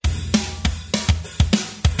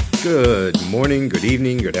Good morning, good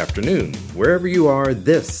evening, good afternoon. Wherever you are,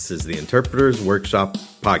 this is the Interpreters Workshop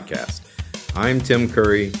podcast. I'm Tim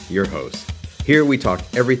Curry, your host. Here we talk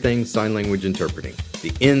everything sign language interpreting.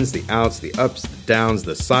 The ins, the outs, the ups, the downs,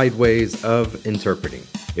 the sideways of interpreting.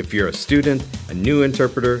 If you're a student, a new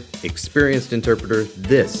interpreter, experienced interpreter,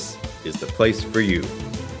 this is the place for you.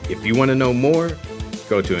 If you want to know more,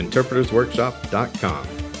 go to interpretersworkshop.com.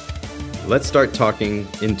 Let's start talking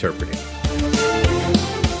interpreting.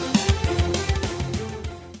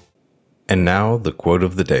 And now the quote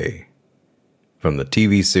of the day from the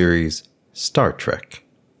TV series Star Trek.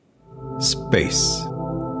 Space,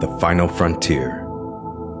 the final frontier.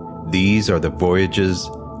 These are the voyages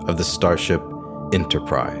of the starship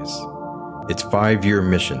Enterprise. Its 5-year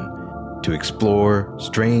mission to explore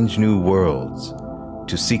strange new worlds,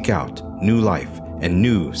 to seek out new life and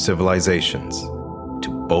new civilizations,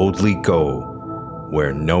 to boldly go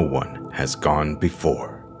where no one has gone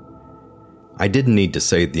before. I didn't need to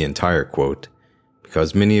say the entire quote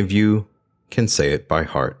because many of you can say it by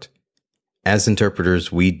heart. As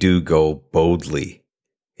interpreters, we do go boldly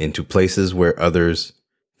into places where others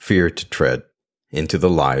fear to tread, into the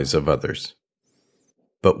lives of others.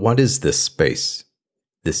 But what is this space,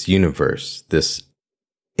 this universe, this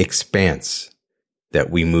expanse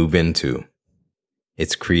that we move into?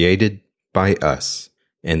 It's created by us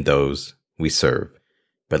and those we serve.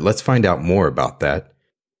 But let's find out more about that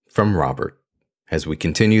from Robert as we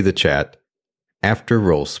continue the chat after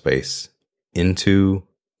role space into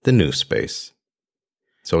the new space.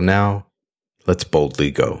 So now, let's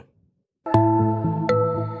boldly go.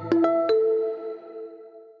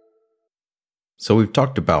 So we've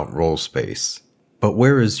talked about role space, but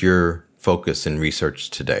where is your focus in research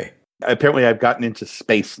today? Apparently, I've gotten into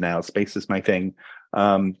space now. Space is my thing.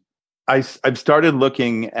 I've started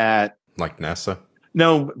looking at... Like NASA?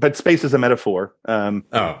 No, but space is a metaphor.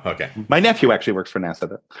 Okay. My nephew actually works for NASA,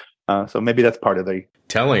 though. So maybe that's part of the...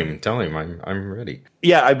 Tell him. I'm ready.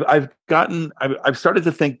 Yeah, I've started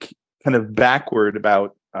to think kind of backward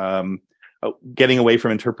about getting away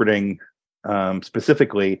from interpreting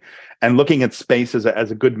specifically and looking at space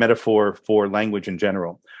as a good metaphor for language in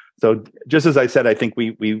general. So just as I said, I think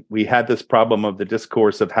we had this problem of the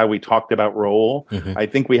discourse of how we talked about role. Mm-hmm. I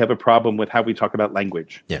think we have a problem with how we talk about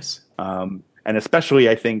language. Yes. And especially,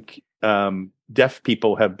 I think deaf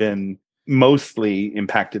people have been mostly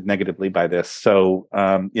impacted negatively by this. So,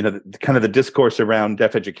 kind of the discourse around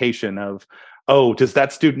deaf education of, oh, does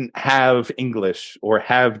that student have English or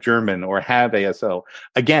have German or have ASL?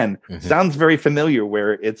 Again, mm-hmm. Sounds very familiar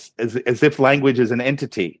where it's as if language is an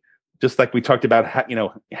entity, just like we talked about,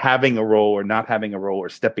 having a role or not having a role or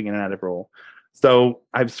stepping in and out of role. So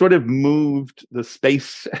I've sort of moved the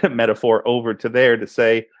space metaphor over to there to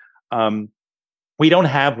say, we don't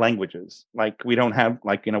have languages. We don't have,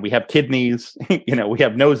 we have kidneys, we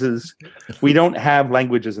have noses. We don't have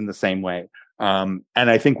languages in the same way. And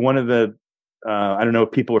I think one of the, I don't know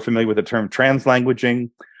if people are familiar with the term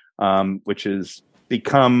translanguaging, which has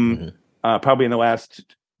become probably in the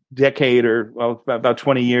last decade or about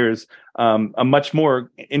 20 years, a much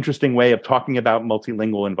more interesting way of talking about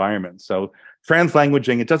multilingual environments. So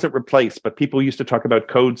translanguaging, it doesn't replace, but people used to talk about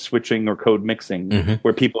code switching or code mixing, mm-hmm.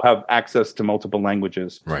 where people have access to multiple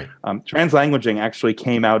languages. Right. Translanguaging actually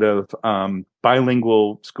came out of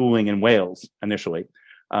bilingual schooling in Wales initially.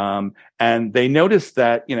 And they noticed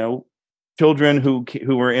that, children who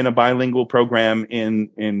were in a bilingual program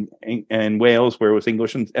in Wales, where it was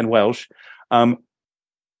English and Welsh,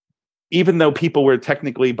 even though people were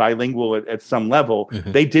technically bilingual at some level,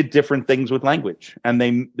 mm-hmm. they did different things with language, and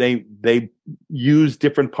they used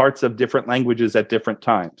different parts of different languages at different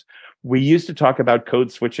times. We used to talk about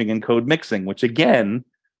code switching and code mixing, which again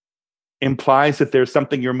implies that there's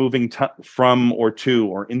something you're moving from or to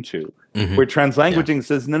or into. Mm-hmm. Where translanguaging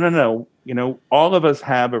says, no, all of us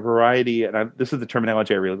have a variety, and this is the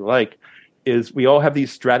terminology I really like, is we all have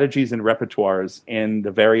these strategies and repertoires in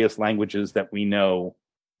the various languages that we know,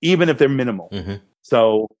 even if they're minimal. Mm-hmm.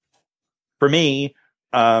 So for me,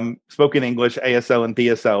 spoken English, ASL, and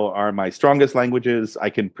BSL are my strongest languages. I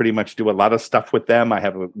can pretty much do a lot of stuff with them. I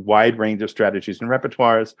have a wide range of strategies and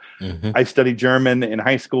repertoires. Mm-hmm. I studied German in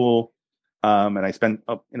high school, and I spent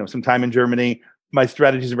some time in Germany. My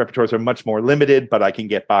strategies and repertoires are much more limited, but I can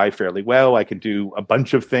get by fairly well. I can do a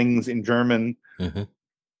bunch of things in German.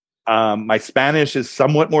 Mm-hmm. My Spanish is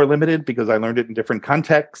somewhat more limited because I learned it in different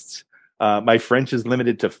contexts. My French is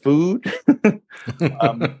limited to food.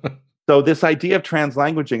 So this idea of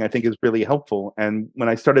translanguaging, I think, is really helpful. And when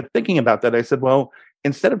I started thinking about that, I said, well,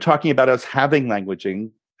 instead of talking about us having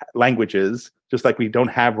languages, just like we don't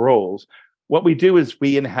have roles, what we do is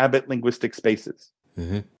we inhabit linguistic spaces.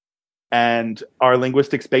 Mm-hmm. And our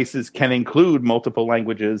linguistic spaces can include multiple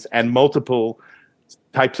languages and multiple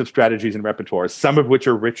types of strategies and repertoires, some of which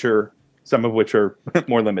are richer, some of which are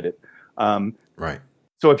more limited. Right.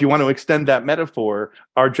 So if you want to extend that metaphor,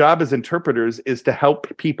 our job as interpreters is to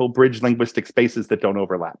help people bridge linguistic spaces that don't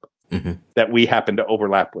overlap, that we happen to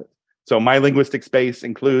overlap with. So my linguistic space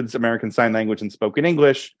includes American Sign Language and spoken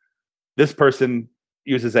English. This person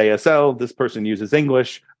uses ASL. This person uses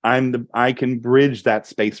English. I can bridge that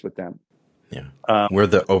space with them. Yeah, we're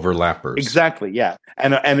the overlappers. Exactly. Yeah,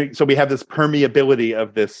 and so we have this permeability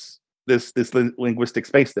of this linguistic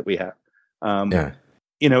space that we have. Yeah.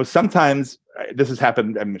 You know, sometimes this has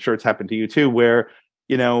happened. I'm sure it's happened to you too, where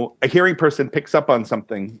a hearing person picks up on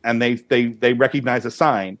something and they recognize a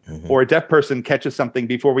sign, or a deaf person catches something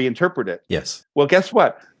before we interpret it. Yes. Well, guess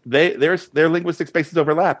what? Their linguistic spaces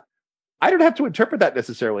overlap. I don't have to interpret that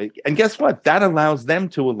necessarily. And guess what? That allows them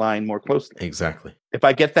to align more closely. Exactly. If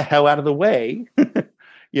I get the hell out of the way,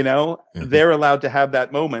 they're allowed to have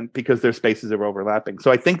that moment because their spaces are overlapping.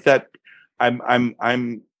 So I think that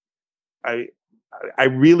I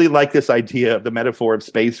really like this idea of the metaphor of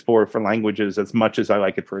space for languages as much as I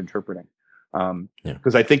like it for interpreting.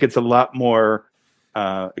 Because I think it's a lot more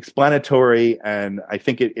explanatory, and I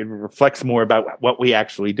think it reflects more about what we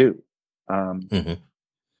actually do.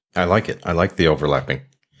 I like it. I like the overlapping.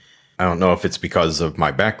 I don't know if it's because of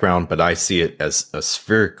my background, but I see it as a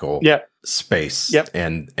spherical space,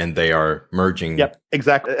 and they are merging. Yep,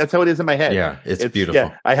 exactly. That's how it is in my head. Yeah, it's beautiful.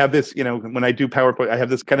 Yeah, I have this, when I do PowerPoint, I have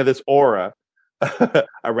this kind of this aura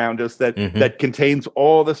around us that contains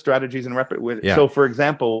all the strategies and Yeah. So, for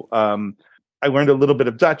example, I learned a little bit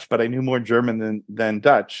of Dutch, but I knew more German than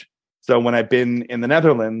Dutch. So when I've been in the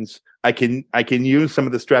Netherlands, I can use some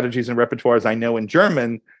of the strategies and repertoires I know in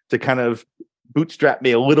German to kind of bootstrap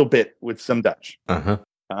me a little bit with some Dutch.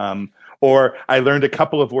 Or I learned a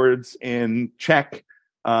couple of words in Czech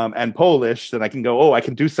and Polish that I can go, I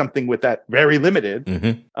can do something with that, very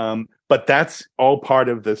limited. But that's all part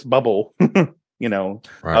of this bubble,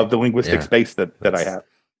 of the linguistic space that I have.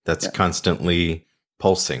 That's constantly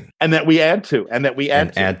pulsing. And that we add to, and that we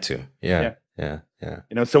add to. Yeah.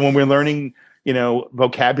 So when we're learning,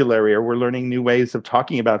 vocabulary, or we're learning new ways of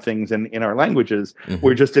talking about things in our languages,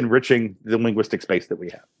 we're just enriching the linguistic space that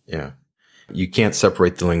we have. Yeah. You can't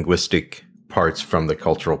separate the linguistic parts from the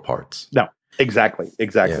cultural parts. No, exactly.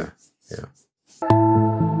 Yeah.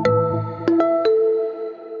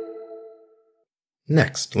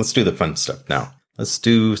 Next, let's do the fun stuff now. Let's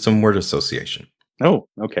do some word association. Oh,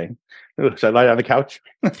 okay. Should I lie on the couch?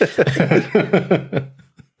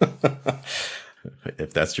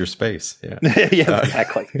 If that's your space, yeah. Yeah,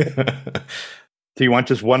 exactly. Do you want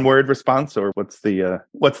just one word response, or what's the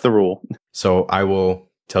rule? So I will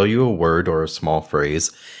tell you a word or a small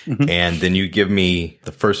phrase, and then you give me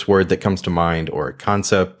the first word that comes to mind, or a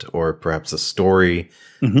concept, or perhaps a story,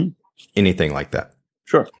 anything like that.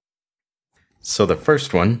 Sure. So the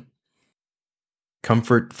first one,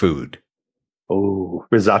 comfort food. Oh,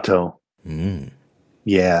 risotto.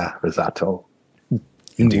 Yeah, risotto.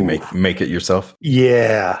 And do you make it yourself?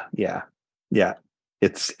 Yeah.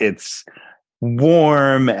 It's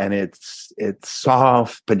warm and it's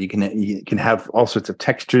soft, but you can have all sorts of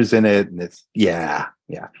textures in it, and it's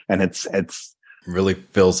and it's really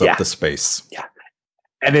fills up the space. Yeah,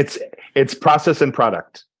 and it's process and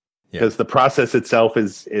product, because the process itself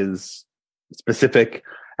is specific,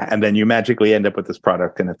 and then you magically end up with this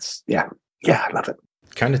product, and it's I love it.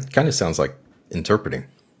 Kind of sounds like interpreting.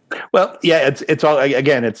 Well, yeah, it's all,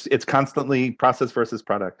 again, it's constantly process versus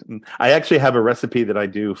product. And I actually have a recipe that I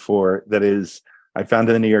do I found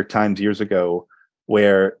in the New York Times years ago,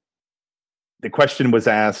 where the question was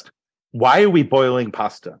asked, why are we boiling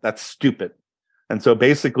pasta? That's stupid. And so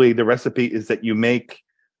basically the recipe is that you make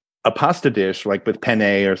a pasta dish, like with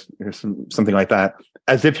penne or something like that,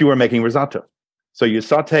 as if you were making risotto. So you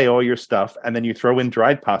saute all your stuff, and then you throw in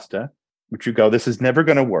dried pasta, which you go, this is never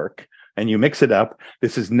going to work. And you mix it up.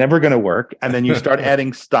 This is never going to work. And then you start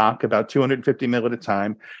adding stock, about 250 mil at a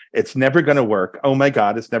time. It's never going to work. Oh my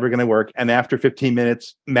God, it's never going to work. And after 15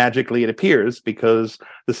 minutes, magically it appears, because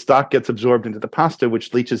the stock gets absorbed into the pasta,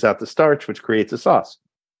 which leaches out the starch, which creates a sauce.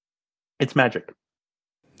 It's magic.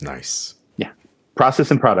 Nice. Yeah.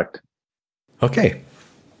 Process and product. Okay.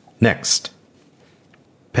 Next.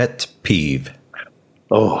 Pet peeve.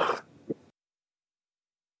 Oh.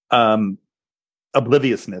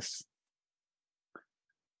 Obliviousness.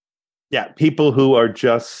 Yeah, people who are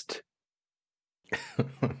just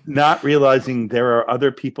not realizing there are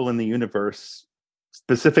other people in the universe,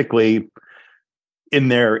 specifically in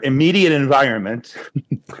their immediate environment,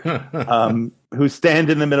 who stand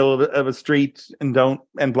in the middle of a street and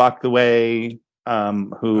block the way,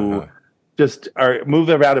 who just move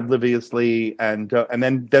around obliviously, and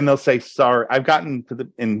then they'll say sorry. I've gotten to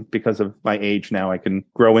because of my age now, I can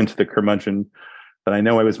grow into the curmudgeon that I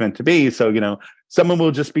know I was meant to be. So, someone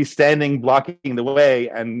will just be standing blocking the way,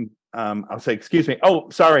 and I'll say, excuse me, oh,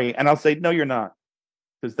 sorry. And I'll say, no, you're not,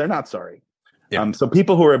 because they're not sorry. Yeah. So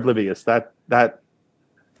people who are oblivious,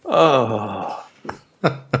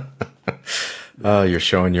 you're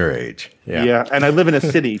showing your age. Yeah. And I live in a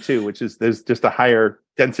city too, there's just a higher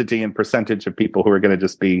density and percentage of people who are going to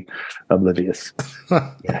just be oblivious.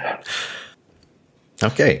 Yeah.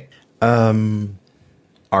 Okay.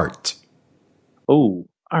 Art. Oh,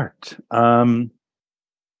 art.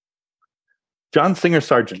 John Singer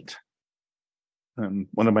Sargent,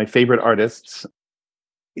 one of my favorite artists.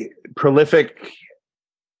 Prolific.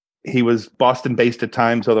 He was Boston-based at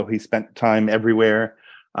times, although he spent time everywhere.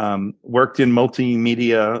 Worked in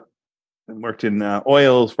multimedia, worked in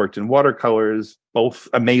oils, worked in watercolors, both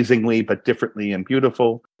amazingly but differently and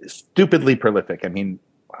beautiful. Stupidly prolific. I mean,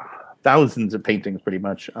 thousands of paintings pretty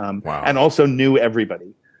much. Wow. And also knew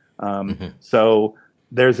everybody. So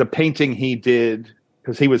there's a painting he did,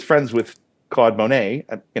 because he was friends with Claude Monet,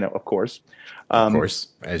 of course. Of course,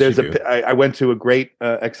 I went to a great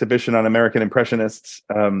exhibition on American Impressionists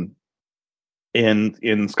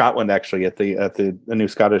in Scotland, actually, at the new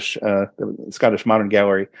Scottish Modern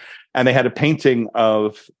Gallery, and they had a painting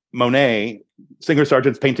of Monet, Singer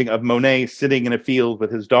Sargent's painting of Monet sitting in a field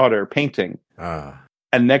with his daughter painting,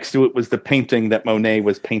 and next to it was the painting that Monet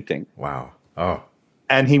was painting. Wow! Oh,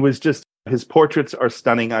 and he was just. His portraits are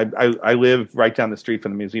stunning. I live right down the street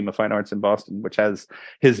from the Museum of Fine Arts in Boston, which has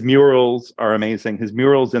his murals are amazing. His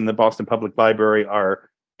murals in the Boston Public Library are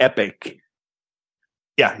epic.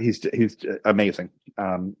 Yeah, he's amazing.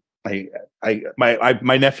 My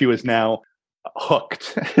nephew is now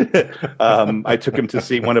hooked. I took him to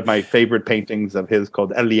see one of my favorite paintings of his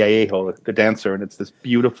called El Viejo, the dancer, and it's this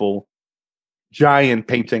beautiful giant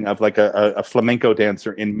painting of like a flamenco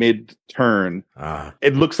dancer in mid-turn.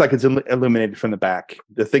 It looks like it's illuminated from the back.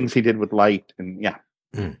 The things he did with light, and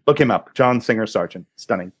look him up. John Singer Sargent.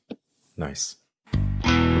 Stunning. Nice.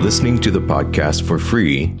 Listening to the podcast for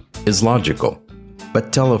free is logical,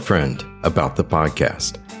 but tell a friend about the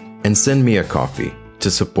podcast and send me a coffee to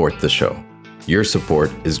support the show. Your support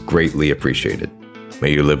is greatly appreciated.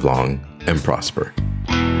 May you live long and prosper.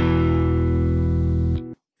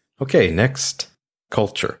 Okay, next,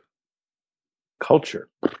 culture. Culture.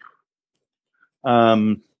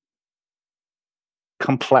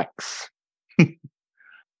 Complex.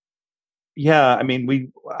 Yeah, I mean,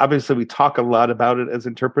 we talk a lot about it as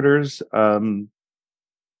interpreters, but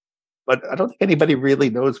I don't think anybody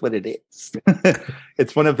really knows what it is.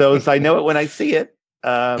 It's one of those, I know it when I see it,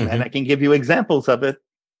 and I can give you examples of it,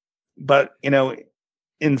 but,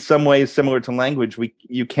 in some ways similar to language,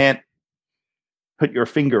 you can't put your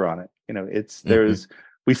finger on it.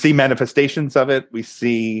 We see manifestations of it. We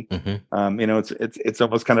see, it's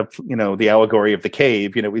almost kind of, the allegory of the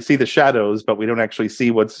cave. We see the shadows, but we don't actually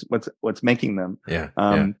see what's making them. Yeah.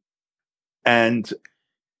 And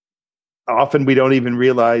often we don't even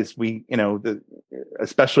realize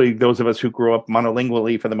especially those of us who grew up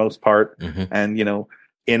monolingually for the most part, and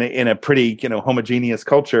in a pretty homogeneous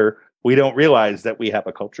culture, we don't realize that we have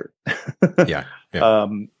a culture. Yeah.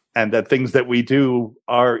 And that things that we do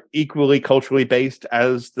are equally culturally based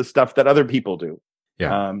as the stuff that other people do.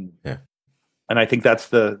 Yeah. And I think that's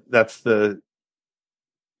the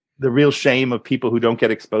real shame of people who don't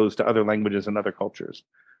get exposed to other languages and other cultures,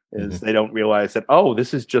 is they don't realize that,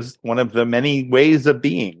 this is just one of the many ways of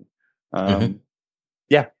being.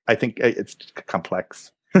 Yeah, I think it's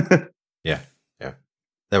complex. Yeah.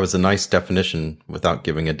 That was a nice definition without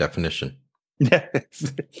giving a definition.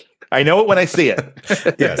 Yes. I know it when I see it.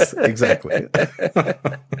 Yes, exactly.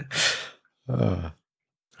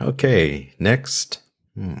 Okay, next.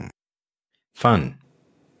 Fun.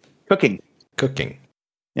 Cooking.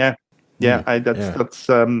 Yeah. That's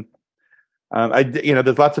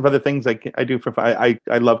there's lots of other things I do for fun.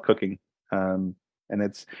 I love cooking. And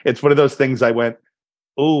it's one of those things I went,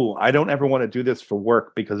 I don't ever want to do this for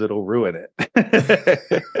work because it'll ruin it.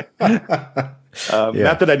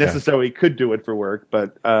 Not that I necessarily could do it for work,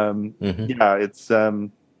 but it's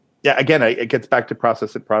again, it gets back to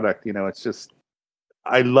process and product. It's just,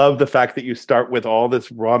 I love the fact that you start with all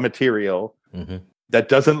this raw material that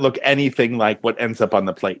doesn't look anything like what ends up on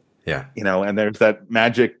the plate. Yeah. And there's that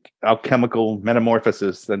magic alchemical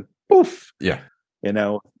metamorphosis, then poof. Yeah.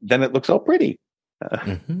 Then it looks all pretty.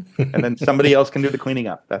 And then somebody else can do the cleaning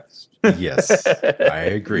up. That's yes, I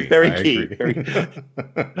agree. Very key. Very key.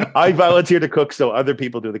 I volunteer to cook, so other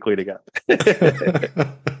people do the cleaning up.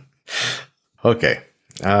 Okay.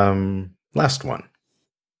 Last one.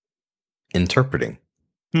 Interpreting.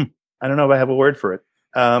 I don't know if I have a word for it.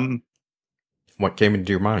 What came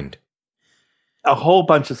into your mind? A whole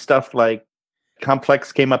bunch of stuff like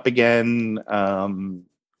complex came up again.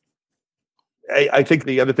 I think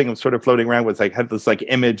the other thing was sort of floating around was I had this like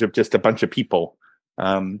image of just a bunch of people.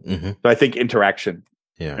 So I think interaction.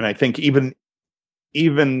 Yeah. And I think even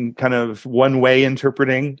kind of one way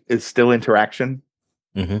interpreting is still interaction.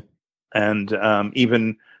 And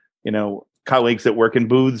even, colleagues that work in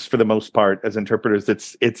booths for the most part as interpreters,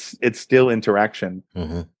 it's still interaction,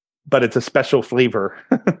 but it's a special flavor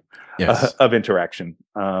yes. of interaction.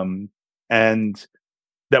 And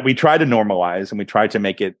that we try to normalize and we try to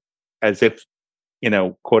make it as if,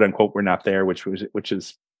 quote unquote, we're not there, which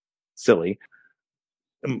is silly.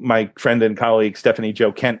 My friend and colleague, Stephanie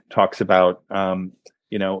Jo Kent, talks about, the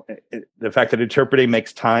fact that interpreting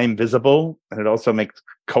makes time visible and it also makes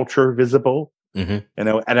culture visible, and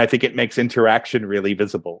I think it makes interaction really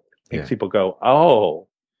visible. It makes people go, oh,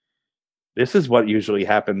 this is what usually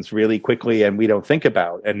happens really quickly and we don't think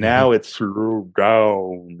about. And now it's slowed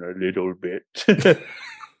down a little bit.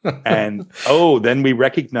 And then we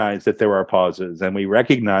recognize that there are pauses and we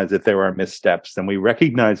recognize that there are missteps and we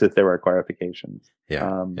recognize that there are clarifications.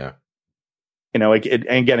 Again,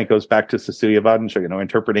 it goes back to Cecilia Wadenscher,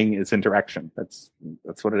 interpreting is interaction. That's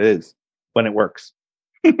what it is when it works.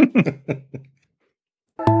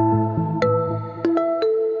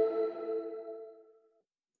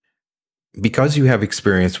 Because you have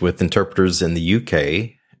experience with interpreters in the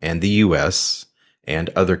UK and the US and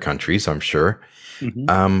other countries, I'm sure,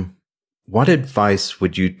 what advice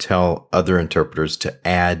would you tell other interpreters to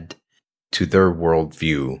add to their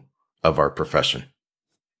worldview of our profession?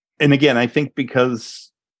 And again, I think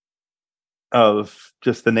because of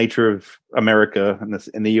just the nature of America and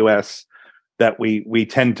in the US, that we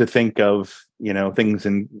tend to think of, things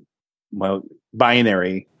in,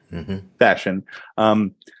 binary fashion,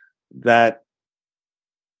 that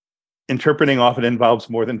interpreting often involves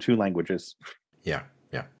more than two languages. Yeah.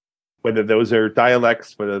 Whether those are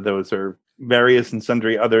dialects, whether those are various and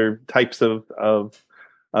sundry other types of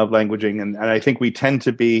languaging. And I think we tend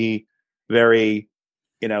to be very,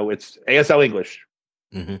 it's ASL English.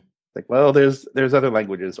 Like, well, there's other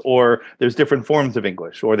languages, or there's different forms of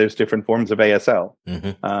English, or there's different forms of ASL.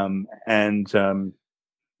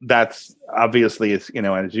 That's obviously, as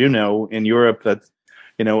in Europe, that's,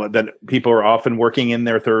 that people are often working in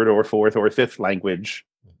their third or fourth or fifth language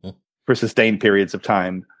for sustained periods of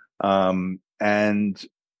time. And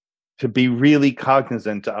to be really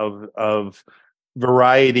cognizant of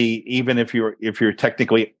variety, even if you're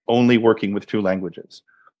technically only working with two languages,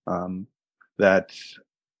 that,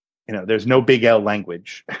 there's no big L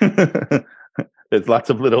language. There's lots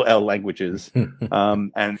of little L languages.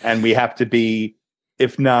 And we have to be,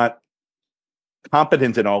 if not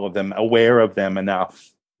competent in all of them, aware of them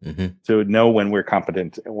enough to know when we're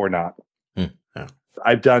competent or not.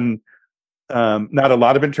 I've done not a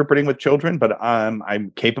lot of interpreting with children, but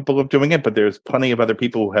I'm capable of doing it. But there's plenty of other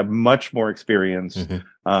people who have much more experience,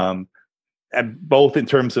 and both in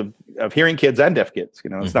terms of hearing kids and deaf kids.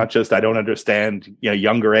 It's not just I don't understand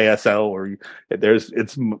younger ASL, or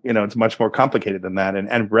it's much more complicated than that.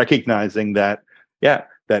 And recognizing that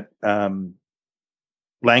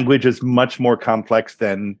language is much more complex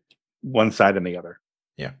than one side and the other.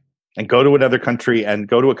 Yeah. And go to another country and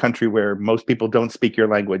go to a country where most people don't speak your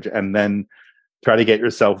language, and then try to get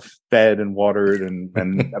yourself fed and watered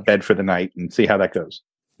and a bed for the night and see how that goes.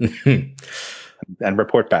 And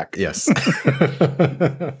report back. Yes.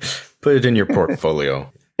 Put it in your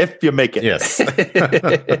portfolio. If you make it. Yes.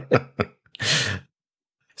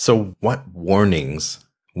 So what warnings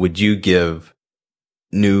would you give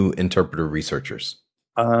new interpreter researchers?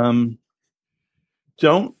 Don't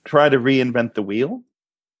try to reinvent the wheel.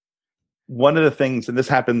 One of the things, and this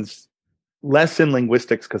happens less in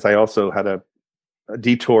linguistics because I also had a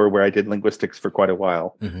detour where I did linguistics for quite a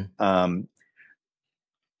while. I'm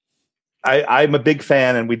a big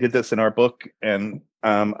fan, and we did this in our book, and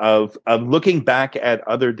of looking back at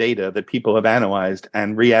other data that people have analyzed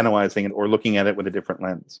and reanalyzing it or looking at it with a different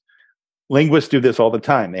lens. Linguists do this all the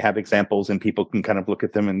time. They have examples and people can kind of look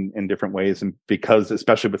at them in different ways. And because,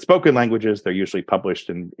 especially with spoken languages, they're usually published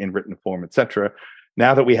in written form, etc.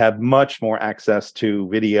 Now that we have much more access to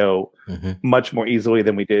video, much more easily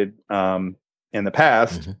than we did in the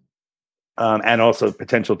past, and also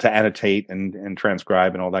potential to annotate and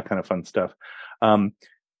transcribe and all that kind of fun stuff.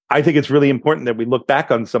 I think it's really important that we look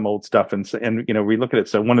back on some old stuff and relook at it.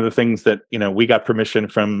 So one of the things that, we got permission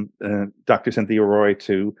from Dr. Cynthia Roy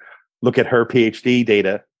to look at her PhD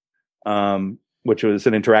data, which was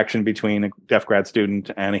an interaction between a deaf grad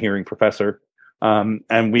student and a hearing professor.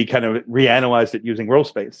 And we kind of reanalyzed it using role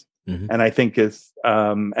space. Mm-hmm. And I think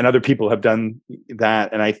and other people have done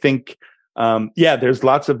that. And I think, there's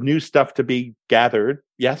lots of new stuff to be gathered.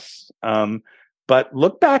 Yes. But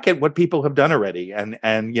look back at what people have done already, and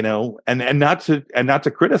not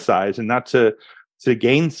to criticize and not to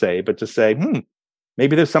gainsay, but to say,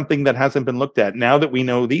 maybe there's something that hasn't been looked at. Now that we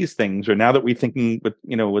know these things, or now that we're thinking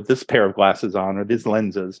with this pair of glasses on or these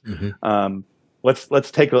lenses,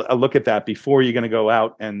 let's take a look at that before you're going to go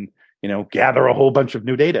out and gather a whole bunch of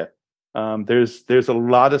new data. There's a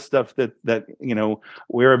lot of stuff that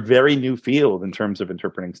we're a very new field in terms of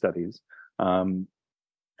interpreting studies.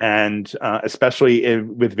 And especially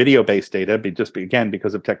with video-based data, again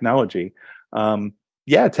because of technology,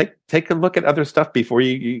 take a look at other stuff before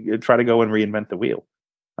you try to go and reinvent the wheel,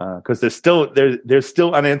 because there's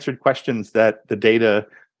still unanswered questions that the data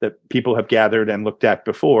that people have gathered and looked at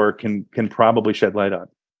before can probably shed light on.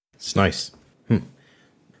 It's nice.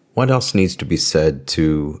 What else needs to be said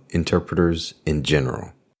to interpreters in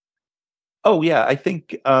general? Oh yeah, I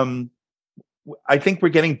think we're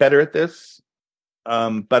getting better at this.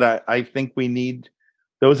 But I think we need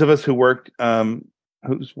those of us who work,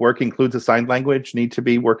 whose work includes assigned language, need to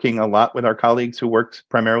be working a lot with our colleagues who worked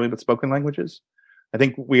primarily with spoken languages. I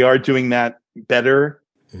think we are doing that better,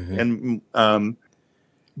 and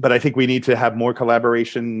but I think we need to have more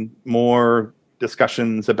collaboration, more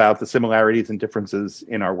discussions about the similarities and differences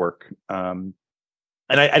in our work. And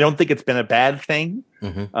I don't think it's been a bad thing.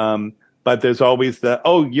 But there's always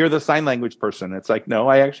you're the sign language person. It's like, no,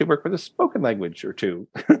 I actually work with a spoken language or two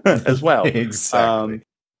as well. Exactly.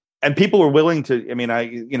 And people were willing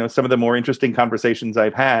to, some of the more interesting conversations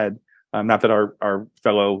I've had, not that our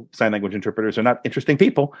fellow sign language interpreters are not interesting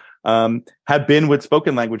people, have been with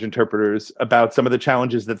spoken language interpreters about some of the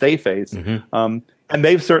challenges that they face. And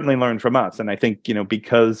they've certainly learned from us. And I think,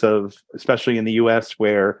 because of, especially in the US,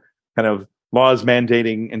 where kind of laws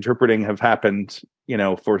mandating interpreting have happened,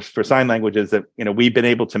 for sign languages, that, we've been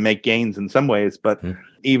able to make gains in some ways. But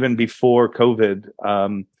even before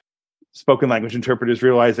COVID, spoken language interpreters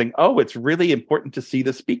realizing, it's really important to see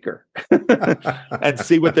the speaker and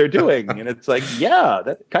see what they're doing. And it's like, yeah,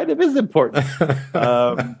 that kind of is important.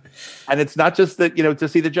 And it's not just that, to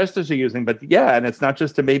see the gestures they're using, but and it's not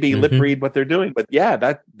just to maybe lip read what they're doing, but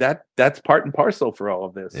that's part and parcel for all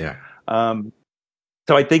of this. Yeah.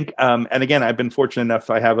 So I think, and again, I've been fortunate enough.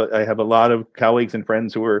 I have a lot of colleagues and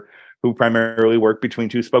friends who primarily work between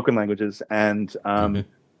two spoken languages, and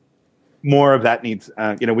more of that needs.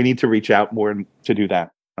 We need to reach out more to do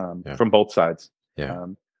that from both sides. Yeah,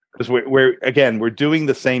 because we're doing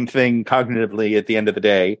the same thing cognitively at the end of the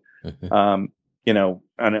day. On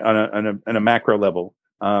a macro level.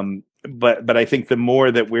 But I think the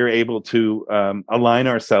more that we're able to align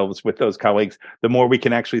ourselves with those colleagues, the more we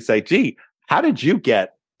can actually say, gee, how did you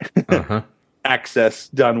get access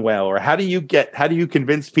done well? Or how do you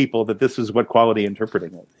convince people that this is what quality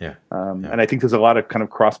interpreting is? Yeah. And I think there's a lot of kind of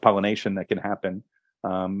cross-pollination that can happen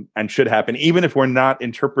and should happen, even if we're not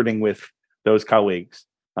interpreting with those colleagues.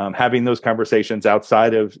 Having those conversations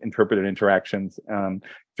outside of interpreted interactions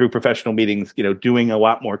through professional meetings, doing a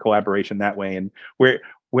lot more collaboration that way. And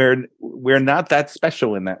we're not that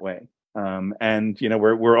special in that way. And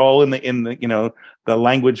we're all in the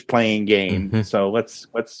language playing game. So let's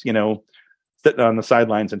sit on the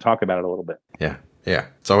sidelines and talk about it a little bit. Yeah.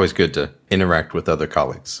 It's always good to interact with other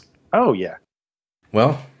colleagues. Oh yeah.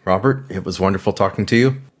 Well, Robert, it was wonderful talking to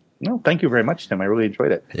you. No, thank you very much, Tim. I really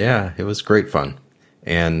enjoyed it. Yeah, it was great fun.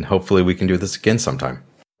 And hopefully we can do this again sometime.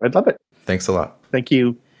 I'd love it. Thanks a lot. Thank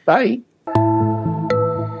you. Bye.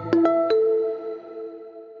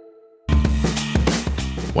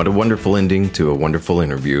 What a wonderful ending to a wonderful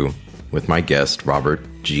interview with my guest, Robert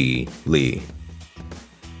G. Lee.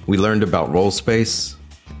 We learned about role space,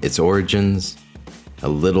 its origins, a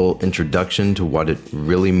little introduction to what it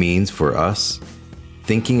really means for us,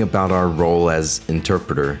 thinking about our role as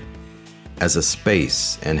interpreter, as a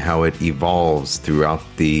space, and how it evolves throughout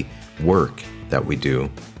the work that we do,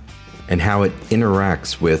 and how it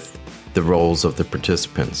interacts with the roles of the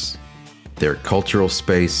participants, their cultural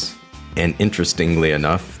space, and interestingly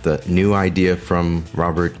enough, the new idea from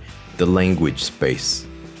Robert, the language space.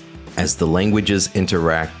 As the languages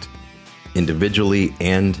interact individually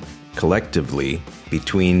and collectively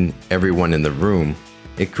between everyone in the room,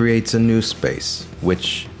 it creates a new space,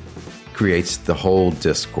 which creates the whole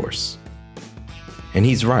discourse. And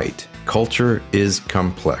he's right. culture is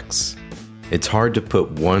complex. It's hard to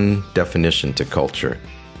put one definition to culture,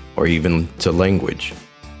 or even to language,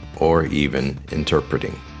 or even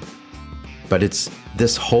interpreting. But it's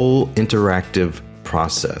this whole interactive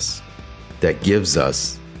process that gives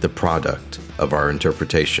us the product of our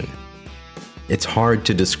interpretation. It's hard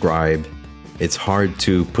to describe, it's hard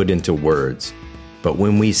to put into words, but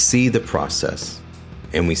when we see the process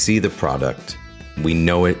and we see the product, we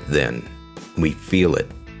know it then, we feel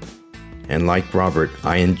it. And like Robert,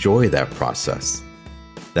 I enjoy that process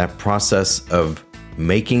of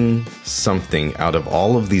making something out of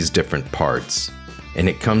all of these different parts, and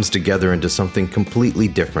it comes together into something completely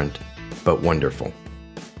different, but wonderful.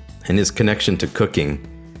 And his connection to cooking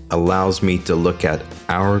allows me to look at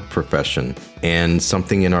our profession and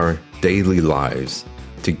something in our daily lives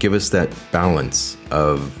to give us that balance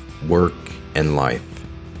of work and life.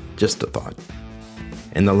 Just a thought.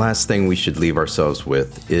 And the last thing we should leave ourselves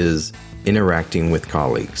with is interacting with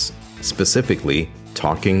colleagues, specifically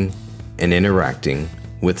talking and interacting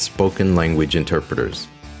with spoken language interpreters,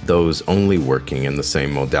 those only working in the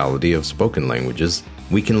same modality of spoken languages.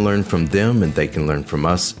 We can learn from them and they can learn from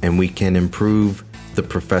us, and we can improve the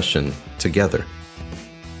profession together.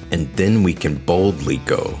 And then we can boldly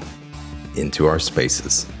go into our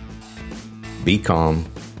spaces. Be calm,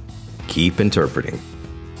 keep interpreting.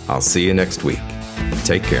 I'll see you next week.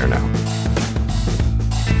 Take care now.